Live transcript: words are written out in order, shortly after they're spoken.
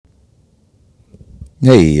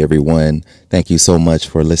Hey everyone, thank you so much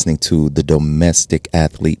for listening to the Domestic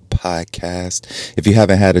Athlete Podcast. If you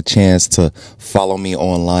haven't had a chance to follow me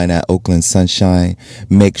online at Oakland Sunshine,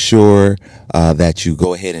 make sure that you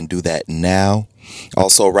go ahead and do that now.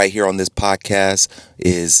 Also, right here on this podcast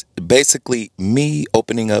is basically me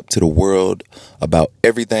opening up to the world about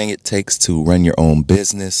everything it takes to run your own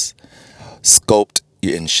business, sculpt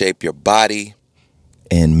and shape your body,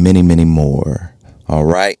 and many, many more. All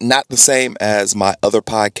right. Not the same as my other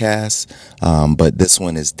podcasts, but this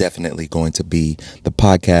one is definitely going to be the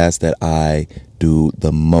podcast that I do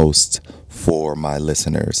the most for my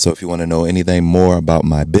listeners. So if you want to know anything more about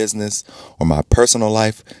my business or my personal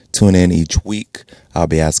life, tune in each week. I'll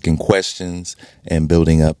be asking questions and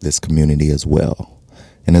building up this community as well.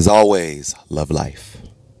 And as always, love life.